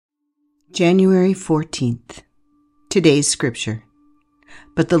January 14th. Today's scripture.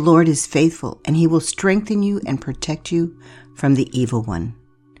 But the Lord is faithful, and he will strengthen you and protect you from the evil one.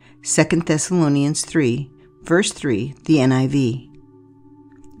 2 Thessalonians 3, verse 3, the NIV.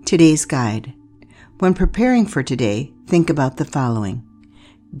 Today's guide. When preparing for today, think about the following.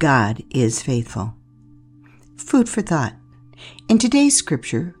 God is faithful. Food for thought. In today's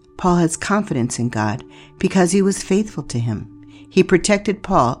scripture, Paul has confidence in God because he was faithful to him. He protected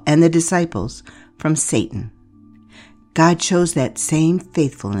Paul and the disciples from Satan. God shows that same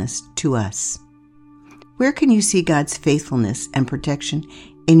faithfulness to us. Where can you see God's faithfulness and protection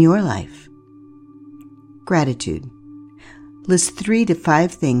in your life? Gratitude. List 3 to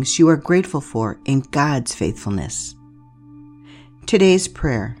 5 things you are grateful for in God's faithfulness. Today's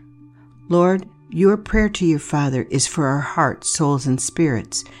prayer. Lord, your prayer to your Father is for our hearts, souls, and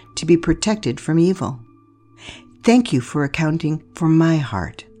spirits to be protected from evil. Thank you for accounting for my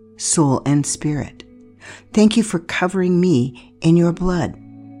heart, soul, and spirit. Thank you for covering me in your blood.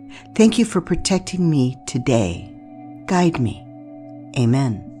 Thank you for protecting me today. Guide me.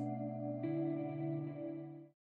 Amen.